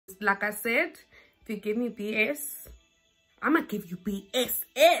like I said, if you give me BS, I'm gonna give you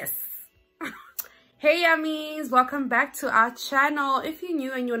BSS. Hey Yammies, welcome back to our channel. If you're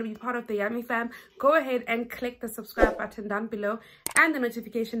new and you want to be part of the Yummy fam, go ahead and click the subscribe button down below and the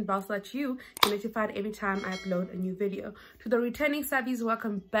notification bell so that you get notified every time I upload a new video. To the returning subbies,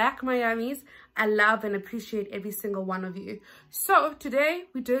 welcome back my Yummies. I love and appreciate every single one of you. So today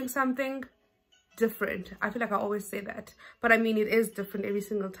we're doing something different. I feel like I always say that, but I mean it is different every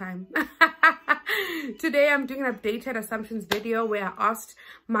single time. Today I'm doing an updated assumptions video where I asked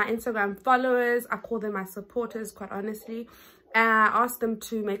my Instagram followers, I call them my supporters quite honestly, and I asked them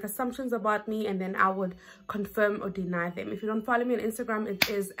to make assumptions about me and then I would confirm or deny them. If you don't follow me on Instagram, it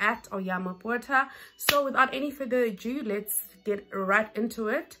is at Oyama Botha. So without any further ado, let's get right into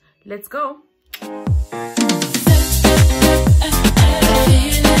it. Let's go.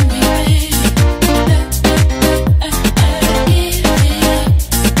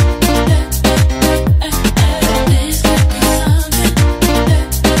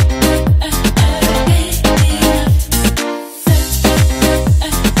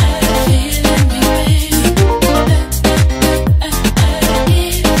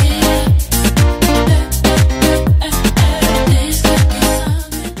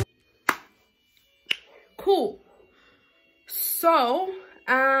 Cool. So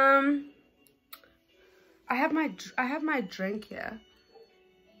I have my drink here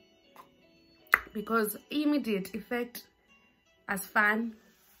because immediate effect as fan,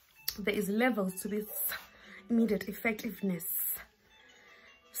 there is levels to this immediate effectiveness.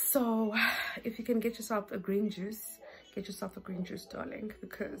 So if you can get yourself a green juice, get yourself a green juice, darling,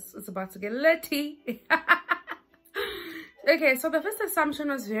 because it's about to get litty. Okay, so the first assumption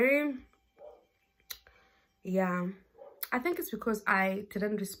was very, yeah, I think it's because I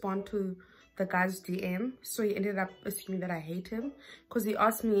didn't respond to the guy's DM, so he ended up assuming that I hate him because he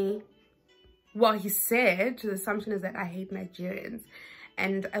asked me, well, he said the assumption is that I hate Nigerians,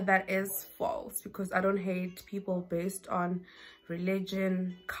 and that is false because I don't hate people based on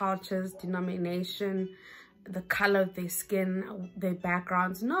religion, cultures, denomination, the color of their skin, their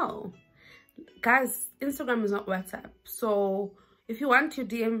backgrounds. No, guys, Instagram is not WhatsApp. So if you want your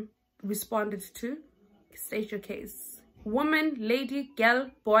DM responded to, state your case. Woman, lady,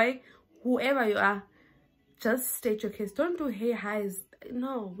 girl, boy, whoever you are, just state your case. Don't do hey highs.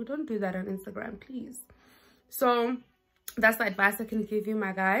 No, we don't do that on Instagram, please. So that's the advice I can give you,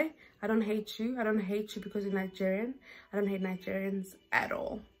 my guy. I don't hate you. I don't hate you because you're Nigerian. I don't hate Nigerians at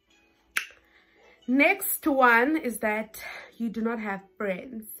all. Next one is that you do not have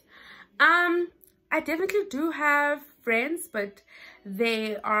friends. I definitely do have friends, but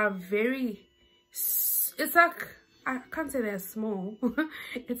they are very, it's like, I can't say they're small.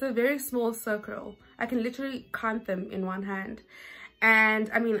 It's a very small circle. I can literally count them in one hand. And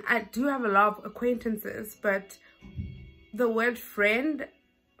I mean, I do have a lot of acquaintances, but the word friend,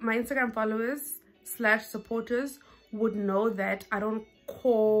 my Instagram followers / supporters would know that I don't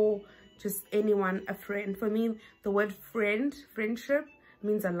call just anyone a friend. For me, the word friend, friendship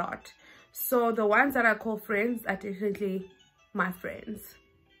means a lot. So the ones that I call friends are definitely my friends.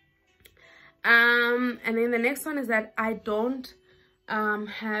 And then the next one is that I don't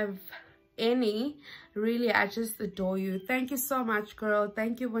have any. Really, I just adore you. Thank you so much, girl.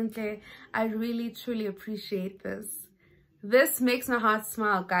 Thank you, Bunke. I really truly appreciate this. This makes my heart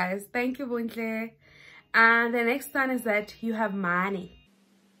smile, guys. Thank you, Bunke. And the next one is that you have money.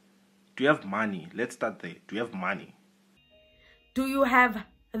 Do you have money? Let's start there. Do you have money? Do you have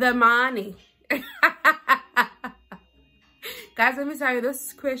the money? Guys, let me tell you,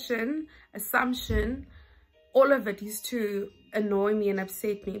 this question, assumption, all of it used to annoy me and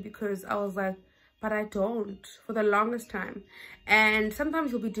upset me because I was like, but I don't, for the longest time. And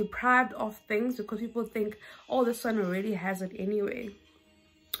sometimes you'll be deprived of things because people think, oh, this one already has it anyway.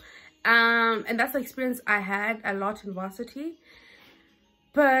 And that's the experience I had a lot in varsity.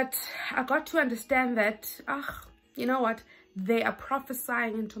 But I got to understand that, you know what, they are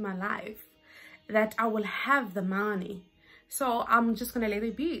prophesying into my life that I will have the money. So I'm just going to let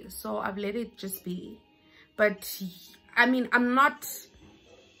it be. So I've let it just be. But I mean, I'm not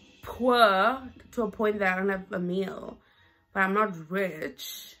poor to a point that I don't have a meal. But I'm not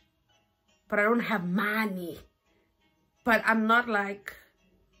rich. But I don't have money. But I'm not like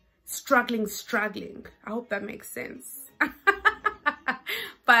struggling. I hope that makes sense.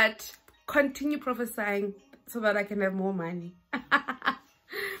 But continue prophesying so that I can have more money.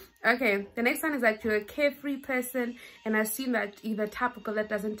 Okay, the next one is that you're a carefree person, and I assume that you're the type of girl that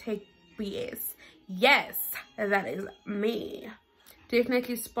doesn't take BS. Yes, that is me.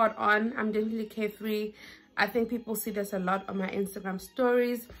 Definitely spot on. I'm definitely carefree. I think people see this a lot on my Instagram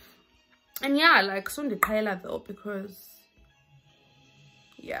stories. And yeah, like soon the trailer though, because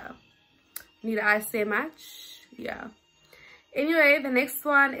yeah, need I say much? Yeah. Anyway, the next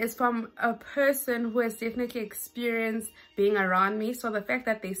one is from a person who has definitely experienced being around me. So the fact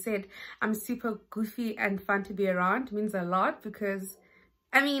that they said I'm super goofy and fun to be around means a lot, because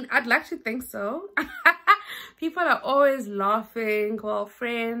I mean, I'd like to think so. People are always laughing. Well,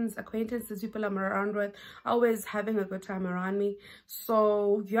 friends, acquaintances, people I'm around with, always having a good time around me.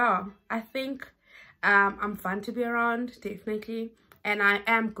 So yeah, I think I'm fun to be around, definitely. And I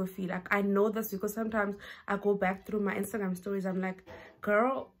am goofy. Like, I know this because sometimes I go back through my Instagram stories. I'm like,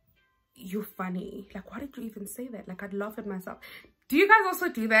 girl, you funny. Like, why did you even say that? Like, I'd laugh at myself. Do you guys also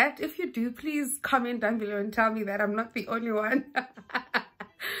do that? If you do, please comment down below and tell me that I'm not the only one.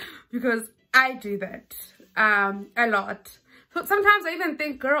 Because I do that a lot. So sometimes I even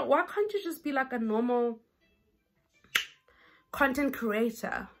think, girl, why can't you just be like a normal content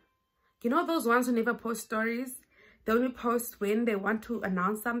creator? You know those ones who never post stories? They only post when they want to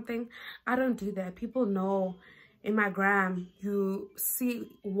announce something. I don't do that. People know in my gram, you see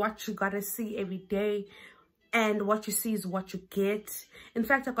what you gotta see every day, and what you see is what you get. In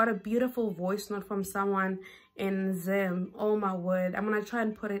fact, I got a beautiful voice note from someone in Zim. Oh my word, I'm gonna try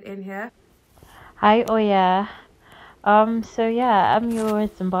and put it in here. Hi, Oya. So yeah, I'm your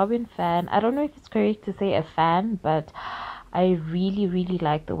Zimbabwean fan. I don't know if it's correct to say a fan, but I really, really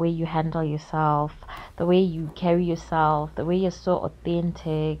like the way you handle yourself, the way you carry yourself, the way you're so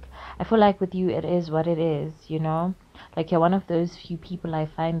authentic. I feel like with you, it is what it is, you know? Like, you're one of those few people I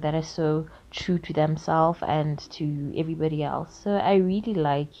find that are so true to themselves and to everybody else. So I really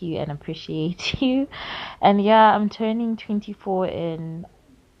like you and appreciate you. And yeah, I'm turning 24 in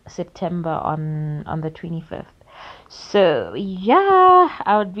September on the 25th. So yeah,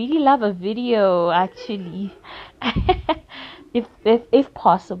 I would really love a video actually. if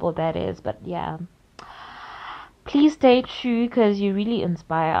possible, that is. But yeah, please stay true because you really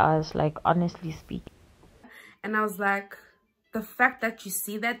inspire us, like, honestly speaking. And I was like, the fact that you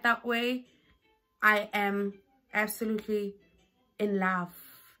see that way, I am absolutely in love.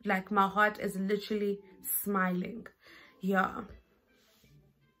 Like, my heart is literally smiling. Yeah.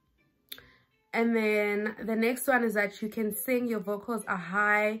 And then the next one is that you can sing. Your vocals are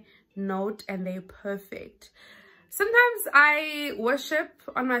high note and they're perfect. Sometimes I worship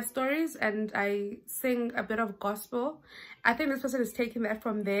on my stories and I sing a bit of gospel. I think this person is taking that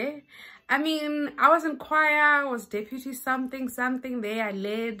from there. I mean, I was in choir, I was deputy something there, I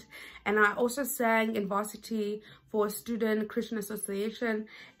led, and I also sang in varsity for Student Christian Association,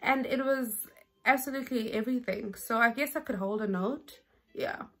 and it was absolutely everything. So I guess I could hold a note.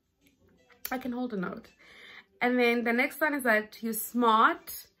 Yeah, I can hold a note. And then the next one is that you're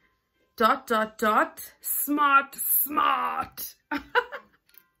smart, ... smart.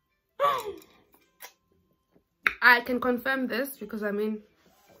 I can confirm this because I mean,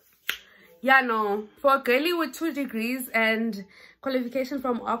 yeah, no, for a girlie with 2 degrees and qualification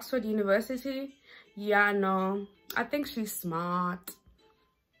from Oxford University, yeah, no, I think she's smart.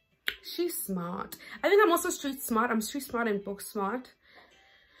 She's smart. I think I'm also street smart. I'm street smart and book smart.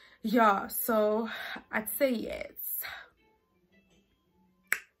 Yeah, so I'd say yes.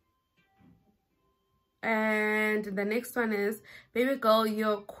 And the next one is, baby girl,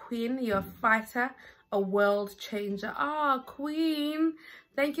 you're a queen, you're a fighter, a world changer. Ah, queen,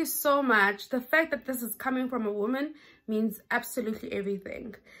 thank you so much. The fact that this is coming from a woman means absolutely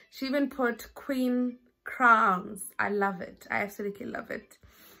everything. She even put queen crowns. I love it. I absolutely love it.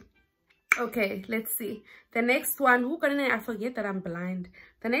 Okay, let's see. The next one, I forget that I'm blind.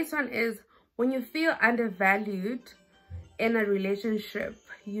 The next one is, when you feel undervalued in a relationship,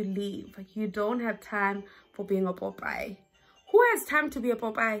 you leave. You don't have time for being a Popeye. Who has time to be a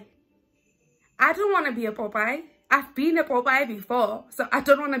Popeye? I don't want to be a Popeye. I've been a Popeye before, so I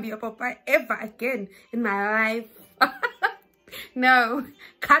don't want to be a Popeye ever again in my life. No,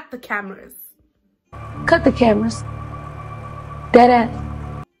 cut the cameras. Cut the cameras. Dead ass.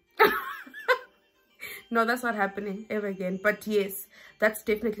 No, that's not happening ever again. But yes, that's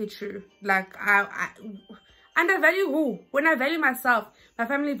definitely true. Like, and I value who? When I value myself, my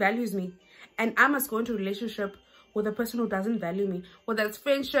family values me. And I must go into a relationship with a person who doesn't value me. Whether it's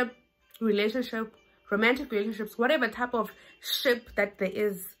friendship, relationship, romantic relationships, whatever type of ship that there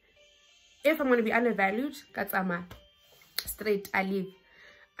is. If I'm going to be undervalued, that's Ama. Straight, I leave.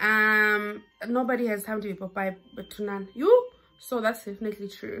 Nobody has time to be Popeye but Tunan. You? So that's definitely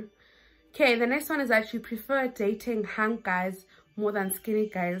true. Okay, the next one is that you prefer dating hunk guys more than skinny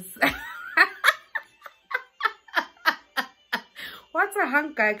guys. What's a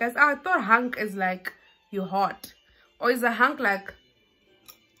hunk guy, guys? I thought hunk is like you're hot. Or is a hunk like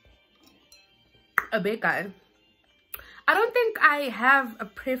a big guy. I don't think I have a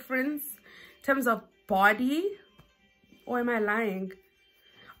preference in terms of body. Or am I lying?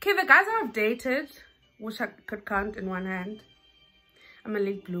 Okay, the guys I've dated, which I could count in one hand. I'm a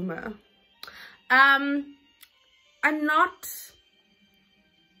late bloomer. I'm not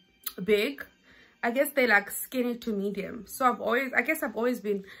big. I guess they like skinny to medium. So I guess I've always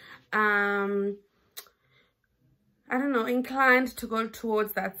been, I don't know, inclined to go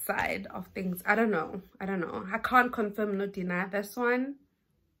towards that side of things. I don't know. I can't confirm nor deny this one.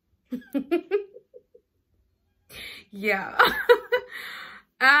 Yeah.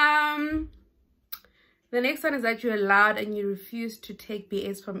 The next one is that you're loud and you refuse to take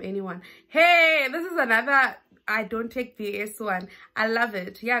BS from anyone. Hey, this is another I don't take BS one. I love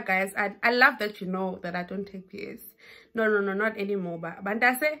it. Yeah, guys, I love that you know that I don't take BS. No, not anymore. But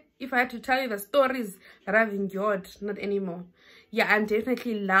I say, if I had to tell you the stories that I've endured, not anymore. Yeah, I'm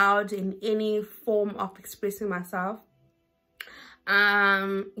definitely loud in any form of expressing myself.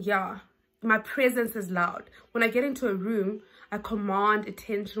 Yeah, my presence is loud. When I get into a room, I command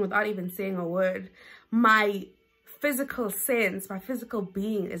attention without even saying a word. My physical sense, my physical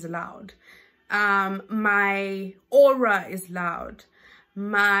being is loud. My aura is loud.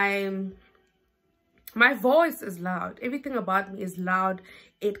 My voice is loud. Everything about me is loud.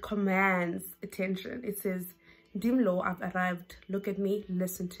 It commands attention. It says, Dimlo, I've arrived. Look at me,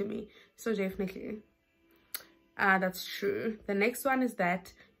 listen to me. So definitely, that's true. The next one is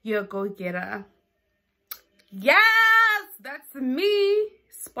that you're a go-getter. Yes, that's me.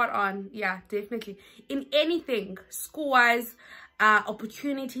 Spot on. Yeah, definitely. In anything, school-wise,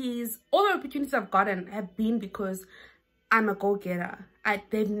 opportunities, all the opportunities I've gotten have been because I'm a go-getter.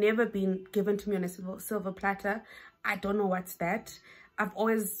 They've never been given to me on a silver platter. I don't know what's that. I've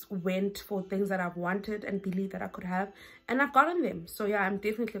always went for things that I've wanted and believed that I could have, and I've gotten them. So yeah, I'm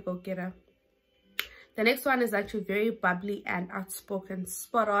definitely a go-getter. The next one is actually very bubbly and outspoken.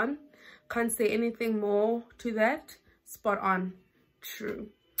 Spot on. Can't say anything more to that. Spot on. True.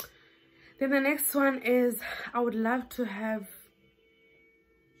 Then the next one is I would love to have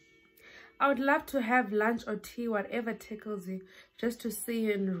lunch or tea, whatever tickles you, just to see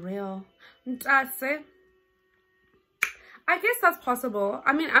you in real. I guess that's possible.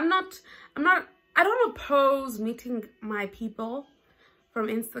 I mean, I don't oppose meeting my people from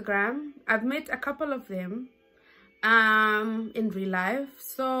Instagram. I've met a couple of them in real life.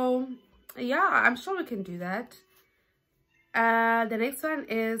 So yeah, I'm sure we can do that. The next one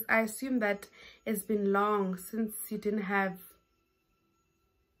is I assume that it's been long since you didn't have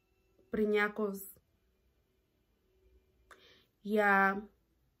Briñacos. Yeah,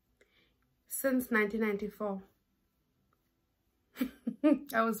 since 1994.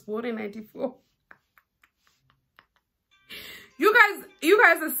 I was born in 94. You guys,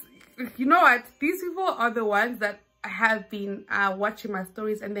 you know what? These people are the ones that have been watching my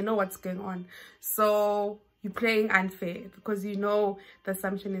stories and they know what's going on. So you're playing unfair because you know the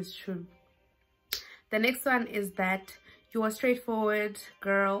assumption is true. The next one is that you are straightforward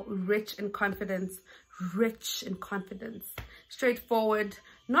girl, rich in confidence. Rich in confidence. Straightforward.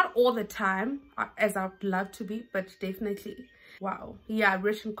 Not all the time, as I would love to be, but definitely. Wow. Yeah,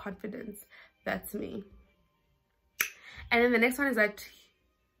 rich in confidence. That's me. And then the next one is that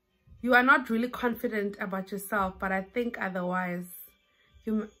you are not really confident about yourself, but I think otherwise.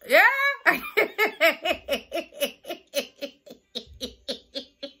 Yeah.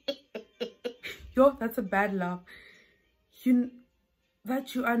 Yo, that's a bad laugh.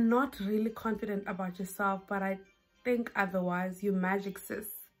 That you are not really confident about yourself, but I think otherwise. You magic sis.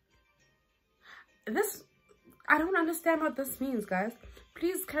 I don't understand what this means, guys.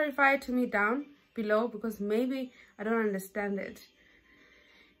 Please clarify it to me down below because maybe I don't understand it.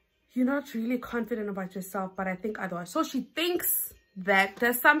 You're not really confident about yourself, but I think otherwise. So she thinks that the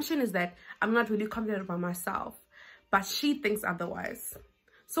assumption is that I'm not really confident about myself, but she thinks otherwise.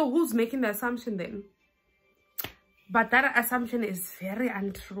 So who's making the assumption then? But that assumption is very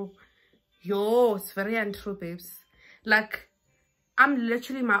untrue. Yo, it's very untrue, babes. Like, I'm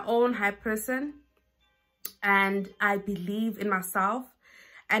literally my own hype person and I believe in myself.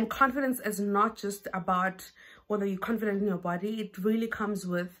 And confidence is not just about whether you're confident in your body. It really comes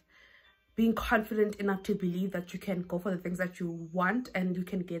with being confident enough to believe that you can go for the things that you want and you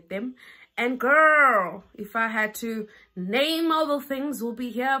can get them. And girl, if I had to name all the things, we'll be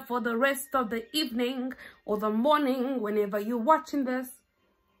here for the rest of the evening or the morning whenever you're watching this.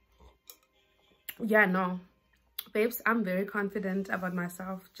 Yeah, no. Babes, I'm very confident about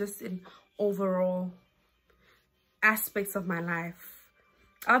myself just in overall aspects of my life.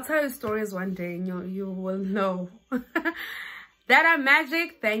 I'll tell you stories one day and you will know that I'm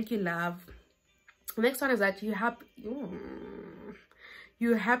magic. Thank you, love. The next one is that you're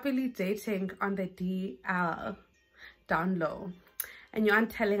happily dating on the DL down low, and you aren't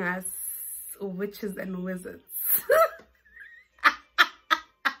telling us witches and wizards.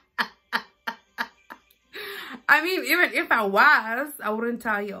 I mean, even if I was, I wouldn't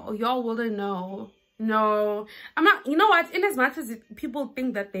tell you. Y'all wouldn't know. No, I'm not. You know what? In as much as people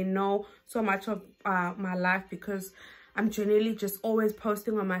think that they know so much of my life because I'm generally just always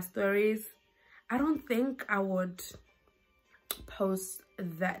posting on my stories, I don't think I would post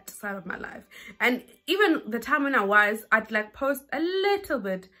that side of my life. And even the time when I was, I'd like post a little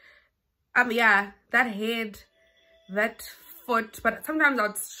bit. Yeah, that head, that foot, but sometimes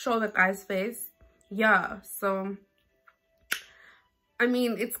I'd show the guy's face. Yeah, so I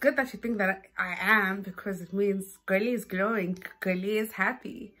mean, it's good that you think that I am, because it means girly is glowing, girly is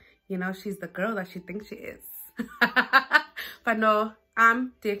happy. You know, she's the girl that she thinks she is. But no,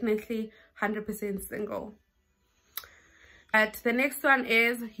 I'm definitely 100% single. But the next one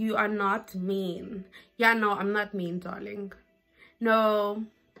is, you are not mean. Yeah, no, I'm not mean, darling. No,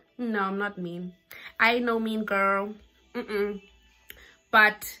 I'm not mean. I ain't no mean girl.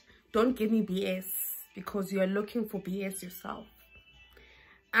 But don't give me BS, because you're looking for BS yourself.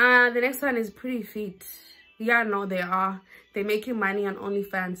 The next one is pretty feet. Yeah, no, they are. They're making money on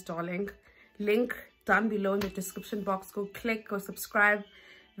OnlyFans, darling. Link down below in the description box. Go click, go subscribe.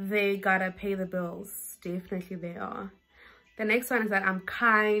 They gotta pay the bills. Definitely they are. The next one is that I'm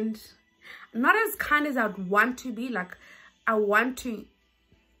kind. Not as kind as I'd want to be. Like, I want to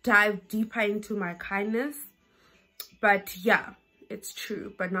dive deeper into my kindness. But yeah, it's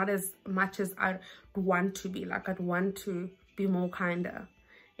true. But not as much as I'd want to be. Like, I'd want to be more kinder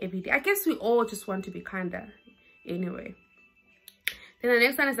every day. I guess we all just want to be kinder anyway. Then the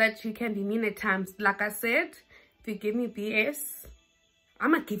next one is that you can be mean at times. Like I said, if you give me BS,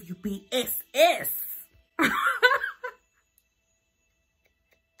 I'm gonna give you BSS.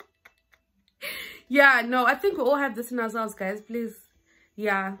 Yeah, no, I think we all have this in ourselves, guys. Please.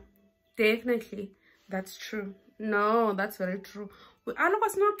 Yeah, definitely. That's true. No, that's very true. I know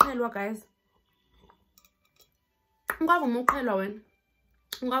what's not clear, guys.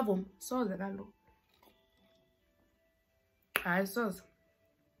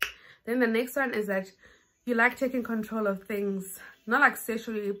 Then the next one is that you like taking control of things, not like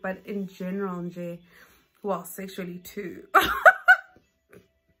sexually, but in general, well, sexually too.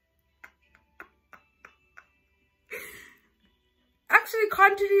 Actually,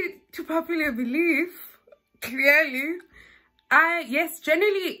 contrary to popular belief, clearly, yes,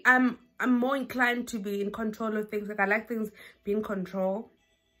 generally I'm more inclined to be in control of things. Like, I like things being in control.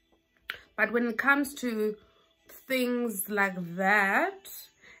 But when it comes to things like that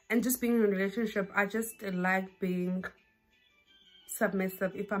and just being in a relationship, I just like being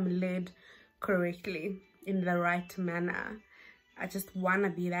submissive if I'm led correctly, in the right manner. I just want to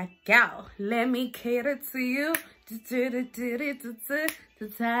be that gal. Let me cater to you. Let me cater to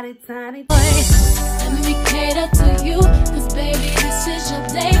you, 'cause baby, this is your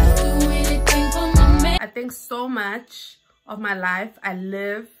day. Do anything for my man. I think so much of my life I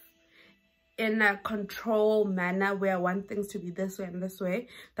live in a control manner where I want things to be this way and this way,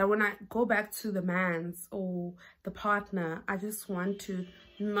 that when I go back to the man's or the partner, I just want to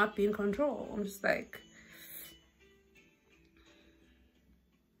not be in control. I'm just like,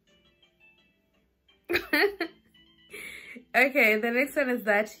 okay, the next one is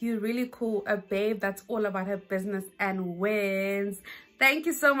that you're really cool, a babe that's all about her business and wins. Thank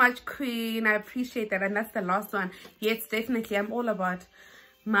you so much, queen. I appreciate that. And that's the last one. Yes, definitely, I'm all about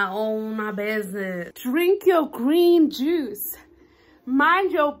my own business. Drink your green juice.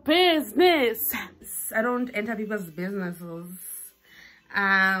 Mind your business. I don't enter people's businesses.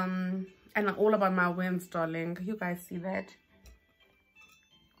 And I'm all about my wins, darling. You guys see that?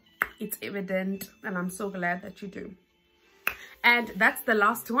 It's evident, and I'm so glad that you do. And that's the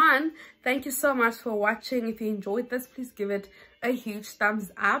last one. Thank you so much for watching. If you enjoyed this, please give it a huge thumbs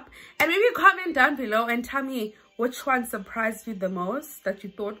up, and maybe comment down below and tell me which one surprised you the most, that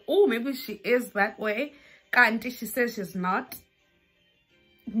you thought, oh, maybe she is that way, kanti she says she's not.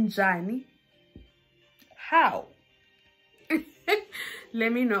 Njani? How?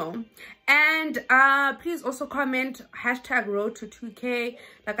 Let me know. And please also comment #road to 2K.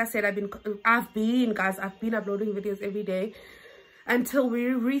 Like I said, I've been uploading videos every day until we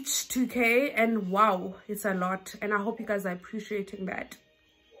reach 2K, and wow, it's a lot, and I hope you guys are appreciating that.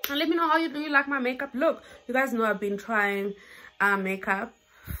 And let me know how you like my makeup look. You guys know I've been trying makeup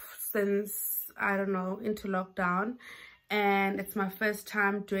since, I don't know, into lockdown, and it's my first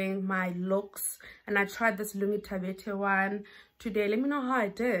time doing my looks. And I tried this Lungi Tabete one today. Let me know how I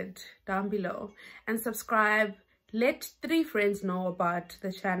did down below, and subscribe. Let 3 friends know about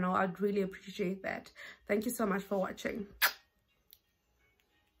the channel. I'd really appreciate that. Thank you so much for watching.